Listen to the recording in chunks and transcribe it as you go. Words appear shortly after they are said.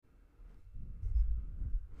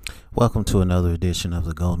Welcome to another edition of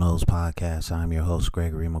the Go Nose Podcast. I'm your host,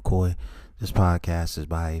 Gregory McCoy. This podcast is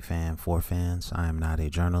by a fan for fans. I am not a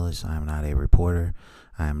journalist. I am not a reporter.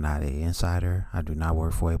 I am not an insider. I do not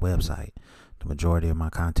work for a website. The majority of my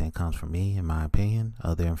content comes from me, in my opinion.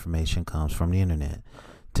 Other information comes from the internet.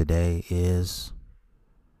 Today is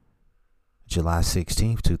July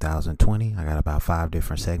 16th, 2020. I got about 5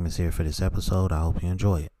 different segments here for this episode. I hope you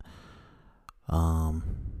enjoy it.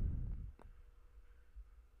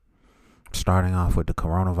 Starting off with the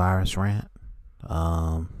coronavirus rant.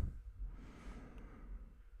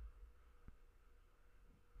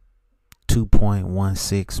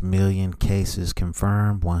 2.16 million cases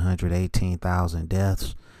confirmed, 118,000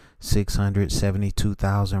 deaths,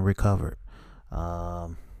 672,000 recovered.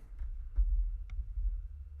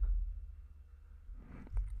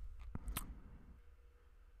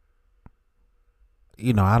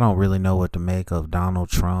 I don't really know what to make of Donald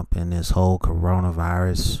Trump and this whole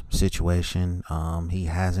coronavirus situation. He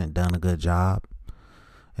hasn't done a good job,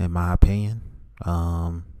 in my opinion.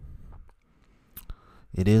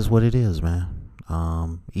 It is what it is, man.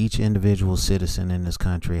 Each individual citizen in this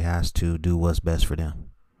country has to do what's best for them.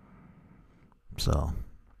 So,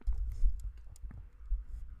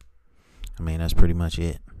 that's pretty much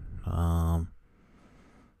it.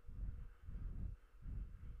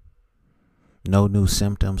 No new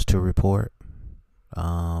symptoms to report.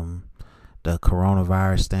 The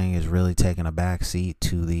coronavirus thing is really taking a backseat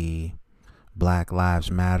to the Black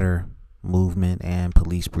Lives Matter movement and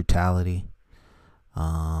police brutality.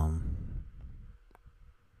 I'm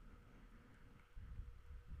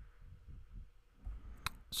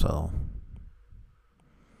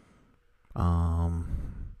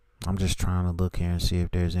just trying to look here and see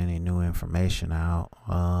if there's any new information out.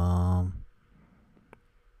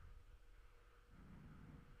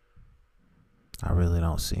 I really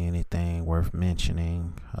don't see anything worth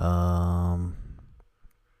mentioning.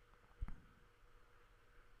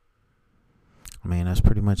 That's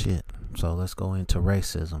pretty much it. So let's go into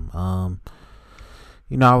racism. I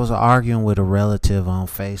was arguing with a relative on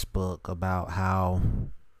Facebook about how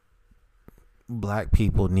black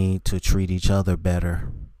people need to treat each other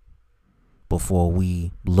better before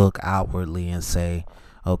we look outwardly and say,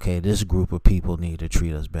 okay, this group of people need to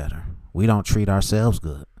treat us better. We don't treat ourselves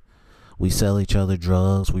good. We sell each other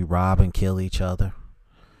drugs. We rob and kill each other.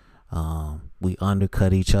 We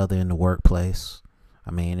undercut each other in the workplace.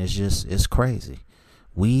 It's crazy.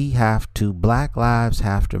 Black lives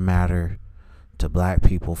have to matter to black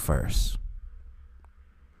people first.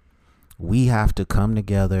 We have to come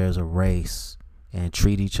together as a race and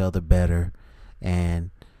treat each other better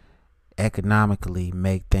and economically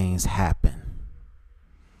make things happen.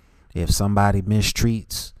 If somebody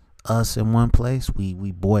mistreats us in one place,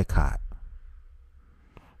 we boycott.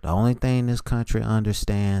 The only thing this country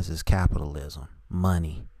understands is capitalism,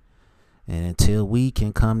 money. And until we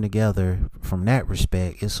can come together from that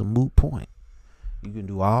respect, it's a moot point. You can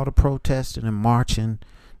do all the protesting and marching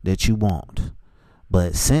that you want.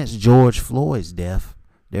 But since George Floyd's death,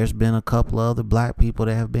 there's been a couple of other black people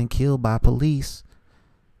that have been killed by police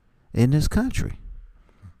in this country.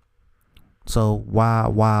 So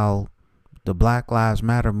while the Black Lives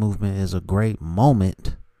Matter movement is a great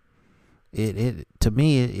moment, it to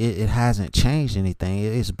me it hasn't changed anything.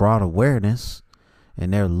 It's brought awareness,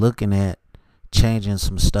 and they're looking at changing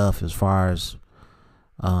some stuff as far as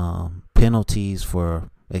penalties for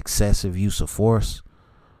excessive use of force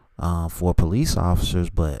for police officers.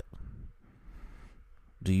 But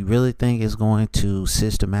do you really think it's going to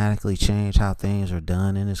systematically change how things are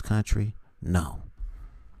done in this country? No.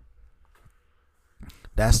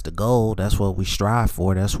 That's the goal. That's what we strive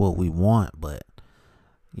for. That's what we want. But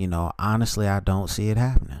honestly, I don't see it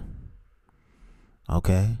happening.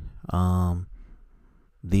 Okay.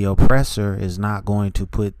 The oppressor is not going to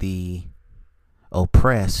put the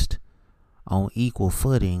oppressed on equal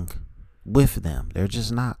footing with them. They're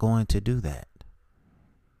just not going to do that.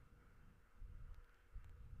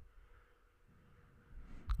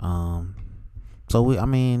 And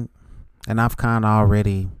I've kind of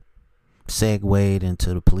already segued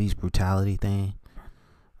into the police brutality thing.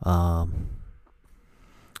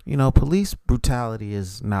 Police brutality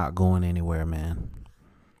is not going anywhere, man.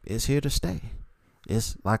 It's here to stay.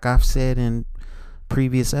 It's like I've said in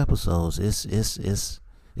previous episodes, it's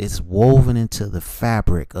woven into the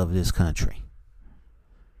fabric of this country.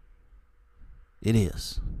 It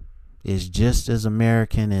is. It's just as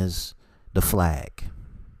American as the flag.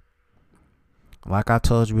 Like I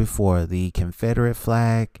told you before, the Confederate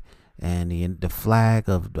flag and the flag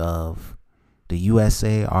of the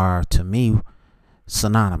USA are, to me,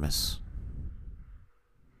 synonymous.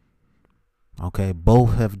 Okay,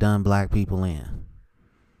 both have done black people in.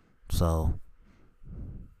 So,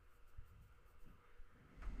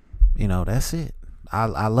 that's it.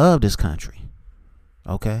 I love this country.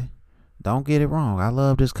 Okay, don't get it wrong. I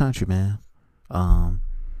love this country, man.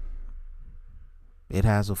 It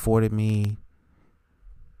has afforded me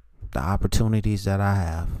the opportunities that I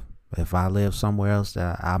have. If I live somewhere else,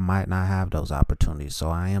 that I might not have those opportunities. So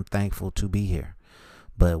I am thankful to be here.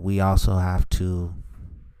 But we also have to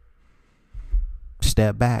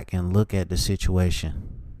step back and look at the situation.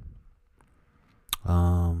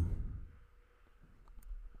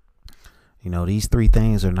 These three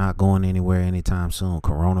things are not going anywhere anytime soon.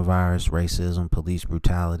 Coronavirus, racism, police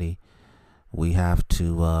brutality. We have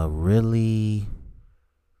to really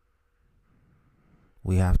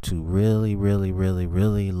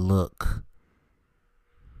look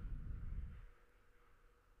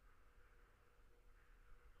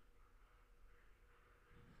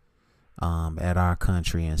at our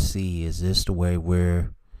country and see, is this the way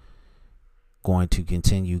we're going to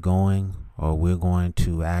continue going, or we're going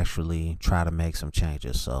to actually try to make some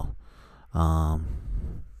changes. So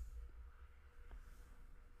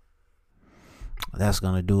that's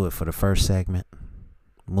going to do it for the first segment.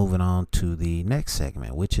 Moving on to the next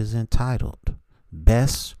segment, which is entitled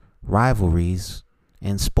Best Rivalries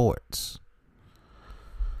in Sports.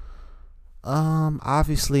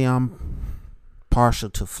 Obviously I'm partial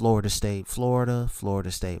to Florida State,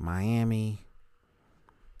 Miami.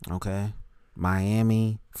 Okay.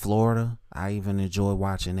 Miami, Florida. I even enjoy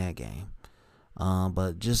watching that game.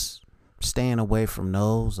 But just staying away from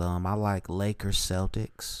those. I like Lakers,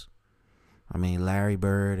 Celtics. Larry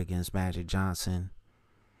Bird against Magic Johnson.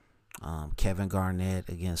 Kevin Garnett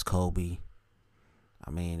against Kobe.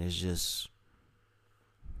 It's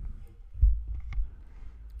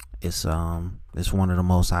one of the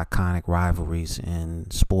most iconic rivalries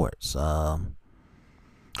in sports. I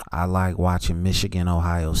like watching Michigan,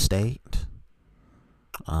 Ohio State.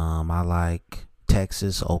 I like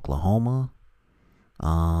Texas, Oklahoma.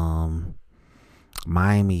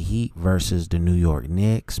 Miami Heat versus the New York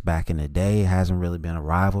Knicks. Back in the day, it hasn't really been a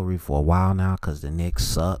rivalry for a while now because the Knicks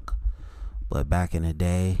suck. But back in the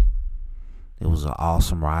day, it was an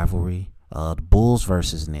awesome rivalry. The Bulls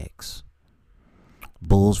versus Knicks.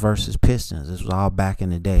 Bulls versus Pistons. This was all back in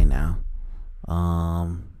the day now.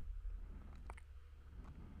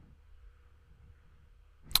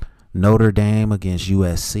 Notre Dame against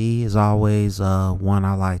USC is always one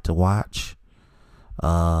I like to watch.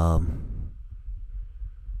 North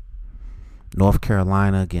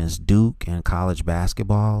Carolina against Duke in college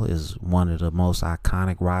basketball is one of the most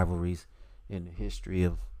iconic rivalries in the history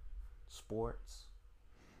of sports.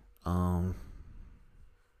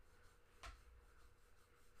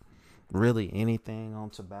 Really anything on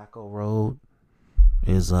Tobacco Road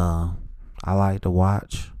is I like to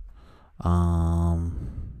watch.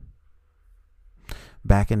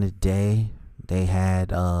 Back in the day, they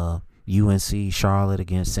had UNC Charlotte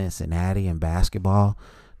against Cincinnati in basketball.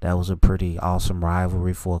 That was a pretty awesome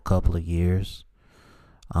rivalry for a couple of years.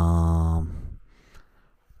 One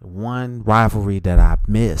rivalry that I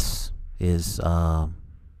miss is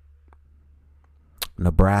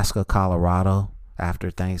Nebraska, Colorado after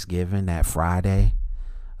Thanksgiving, that Friday.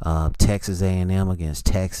 Texas A&M against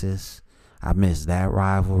Texas. I miss that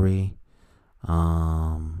rivalry.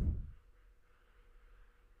 I'm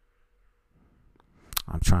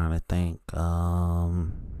trying to think.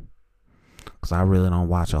 Because I really don't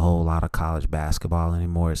watch a whole lot of college basketball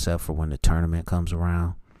anymore, except for when the tournament comes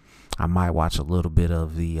around. I might watch a little bit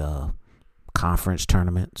of the conference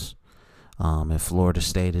tournaments. If Florida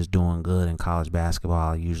State is doing good in college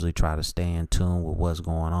basketball, I usually try to stay in tune with what's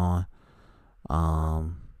going on.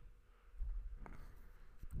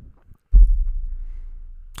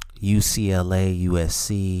 UCLA,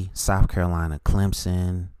 USC, South Carolina,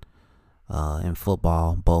 Clemson, in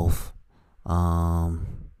football, both. I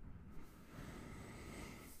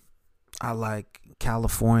like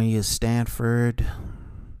California, Stanford.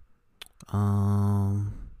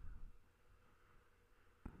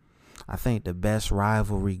 I think the best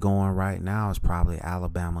rivalry going right now is probably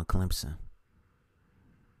Alabama, Clemson.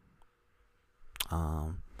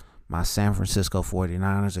 My San Francisco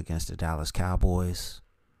 49ers against the Dallas Cowboys.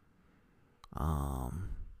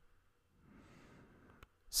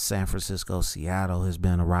 San Francisco, Seattle has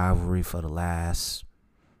been a rivalry for the last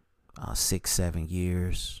 6-7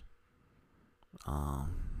 years.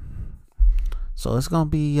 So it's gonna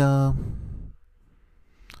be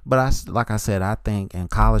but like I said, I think in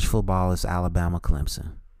college football it's Alabama,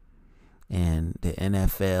 Clemson, and the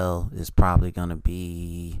NFL is probably gonna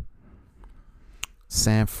be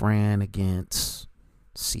San Fran against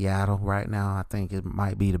Seattle right now. I think it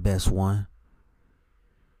might be the best one.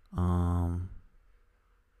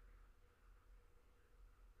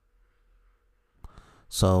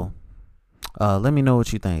 So let me know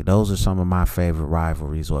what you think. Those are some of my favorite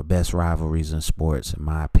rivalries or best rivalries in sports, in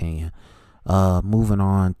my opinion. Moving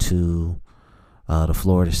on to the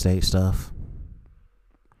Florida State stuff.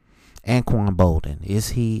 Anquan Boldin, is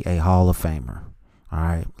he a Hall of Famer? All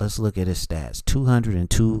right, let's look at his stats.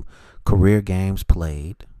 202 career games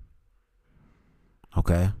played.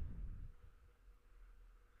 Okay.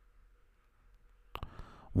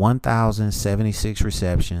 1,076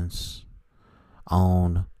 receptions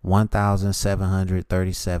on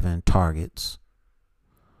 1,737 targets.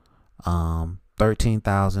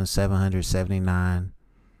 13,779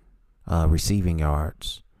 receiving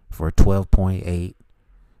yards for 12.8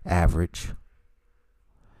 average.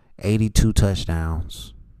 82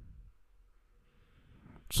 touchdowns.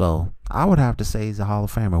 So I would have to say he's a Hall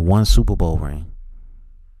of Famer. 1 Super Bowl ring.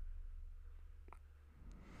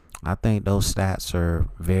 I think those stats are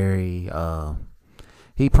very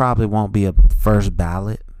he probably won't be a first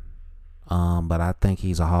ballot, but I think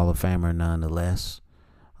he's a Hall of Famer nonetheless.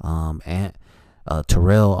 And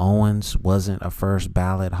Terrell Owens wasn't a first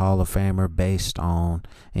ballot Hall of Famer based on,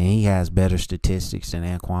 and he has better statistics than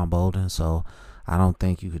Anquan Boldin, so I don't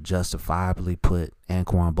think you could justifiably put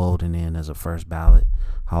Anquan Boldin in as a first ballot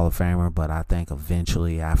Hall of Famer, but I think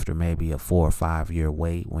eventually after maybe a 4 or 5 year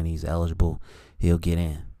wait when he's eligible, he'll get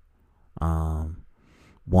in.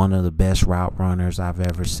 One of the best route runners I've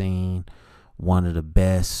ever seen. One of the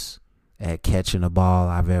best at catching the ball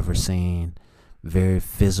I've ever seen. Very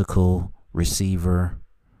physical receiver.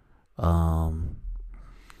 One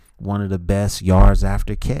of the best yards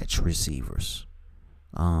after catch receivers.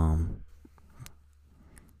 I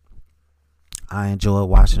enjoyed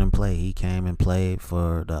watching him play. He came and played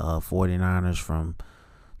for the 49ers from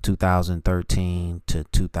 2013 to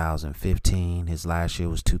 2015. His last year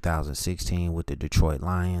was 2016 with the Detroit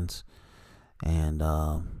Lions. And,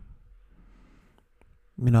 I'm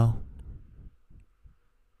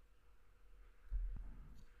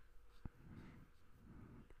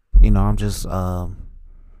just,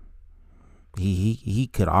 he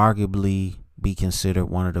could arguably be considered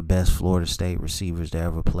one of the best Florida State receivers to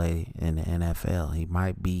ever play in the NFL. He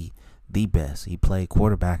might be the best. He played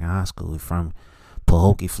quarterback in high school. He's from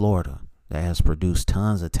Pahokee, Florida, that has produced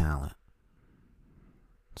tons of talent.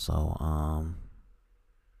 So,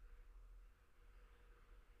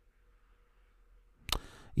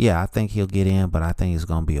 yeah, I think he'll get in, but I think it's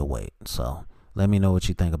going to be a wait. So, let me know what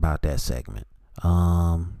you think about that segment.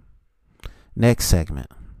 Next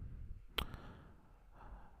segment.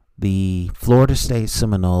 The Florida State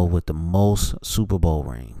Seminole with the most Super Bowl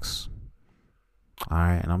rings. All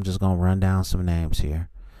right, and I'm just going to run down some names here.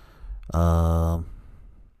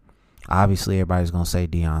 Obviously, everybody's going to say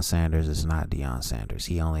Deion Sanders. It's not Deion Sanders.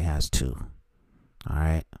 He only has 2. All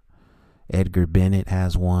right. Edgar Bennett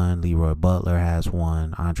has 1. Leroy Butler has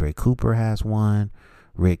 1. Andre Cooper has 1.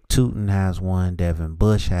 Rick Tootin has 1. Devin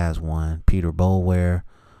Bush has 1. Peter Boulware,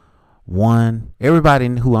 1. Everybody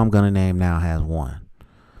who I'm going to name now has 1.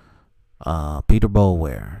 Peter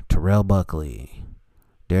Boulware, Terrell Buckley,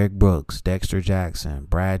 Derek Brooks, Dexter Jackson,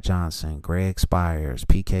 Brad Johnson, Greg Spires,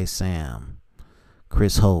 PK Sam,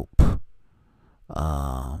 Chris Hope,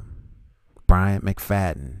 Bryant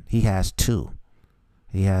McFadden. He has 2.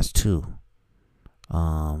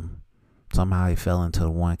 Somehow he fell into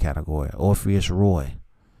the 1 category. Orpheus Roy,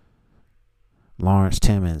 Lawrence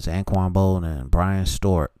Timmons, Anquan Boldin, Brian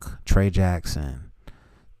Stork, Trey Jackson,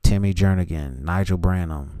 Timmy Jernigan, Nigel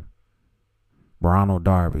Branham, Ronald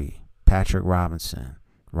Darby, Patrick Robinson,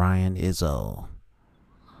 Ryan Izzo.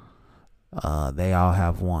 They all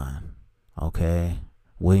have 1. Okay.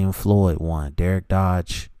 William Floyd, 1. Derek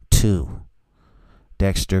Dodge, 2.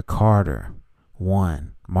 Dexter Carter,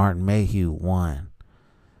 1. Martin Mayhew, 1.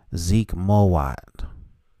 Zeke Mowat,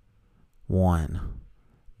 1.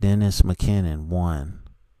 Dennis McKinnon, 1.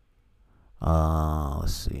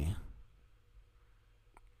 Let's see.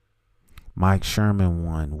 Mike Sherman,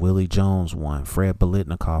 1. Willie Jones, 1. Fred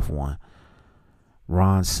Biletnikoff, 1.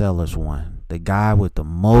 Ron Sellers, 1. The guy with the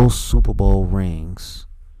most Super Bowl rings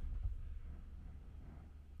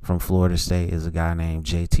from Florida State is a guy named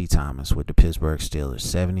J.T. Thomas with the Pittsburgh Steelers.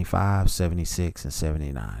 75, 76, and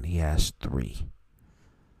 79. He has 3.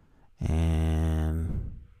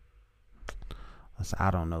 And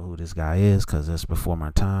I don't know who this guy is because it's before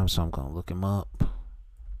my time, so I'm going to look him up.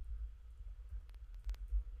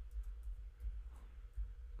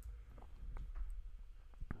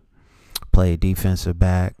 Played defensive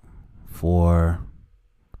back for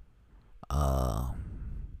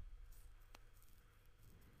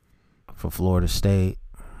for Florida State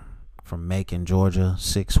from Macon, Georgia,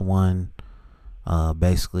 6'1",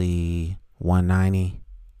 basically 190.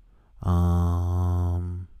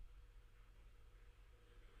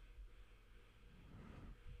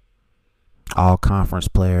 All conference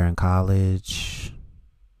player in college.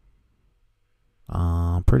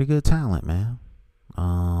 Pretty good talent, man.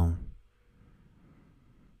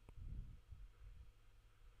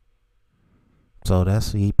 So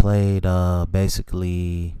he played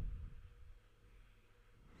basically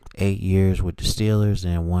 8 years with the Steelers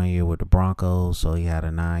and 1 year with the Broncos. So he had a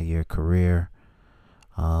 9-year career.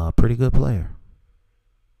 Pretty good player.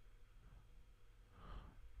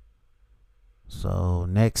 So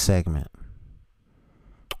next segment,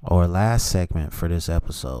 or last segment for this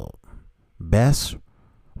episode, best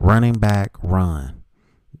running back run.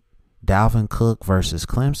 Dalvin Cook versus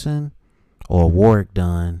Clemson or Warrick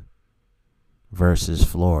Dunn versus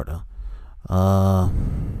Florida.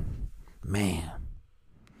 Man.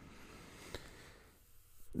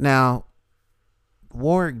 Now,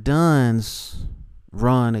 Warrick Dunn's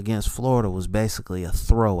run against Florida was basically a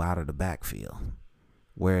throw out of the backfield,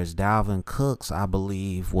 whereas Dalvin Cook's, I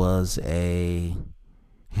believe, was a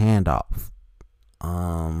handoff.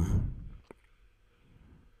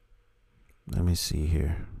 Let me see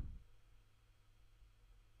here.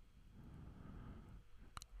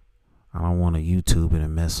 I don't want to YouTube it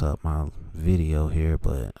and mess up my video here,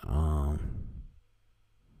 but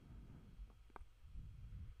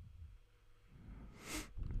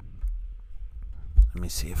let me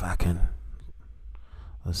see if I can.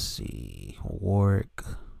 Let's see. Warrick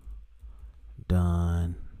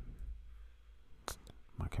Dunn.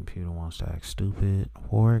 My computer wants to act stupid.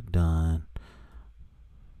 Warrick Dunn.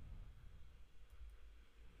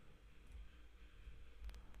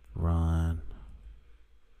 Run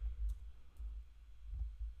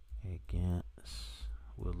against.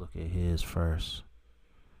 We'll look at his first.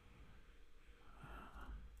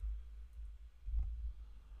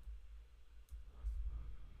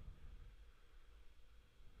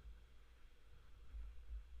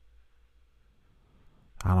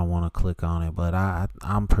 I don't want to click on it, but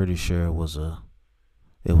I'm pretty sure it was a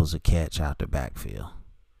catch out the backfield.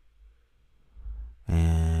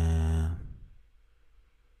 And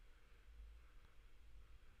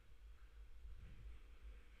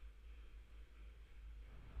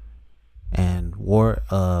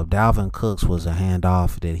Dalvin Cook's was a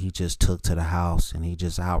handoff that he just took to the house and he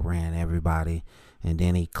just outran everybody, and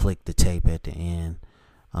then he clicked the tape at the end.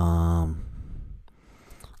 I'm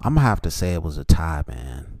gonna have to say it was a tie,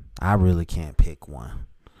 man. I really can't pick one.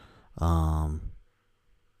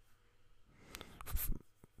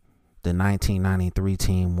 The 1993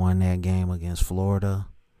 team won that game against Florida.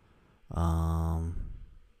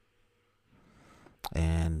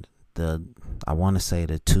 And I want to say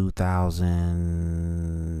the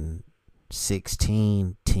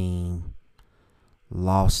 2016 team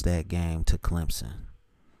lost that game to Clemson.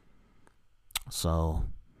 So,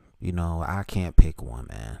 I can't pick one,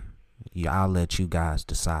 man. I'll let you guys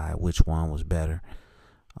decide which one was better.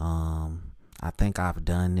 I think I've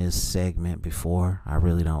done this segment before. I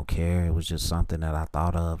really don't care. It was just something that I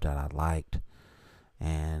thought of that I liked.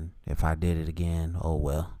 And if I did it again, oh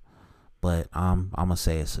well. But I'm going to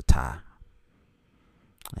say it's a tie.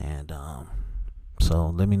 And so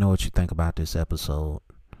let me know what you think about this episode.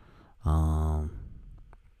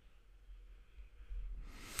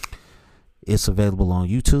 It's available on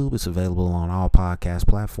YouTube. It's available on all podcast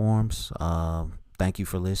platforms. Thank you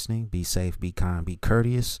for listening. Be safe, be kind, be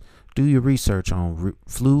courteous. Do your research on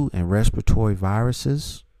flu and respiratory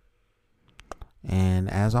viruses. And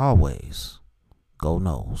as always, go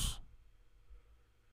Noles.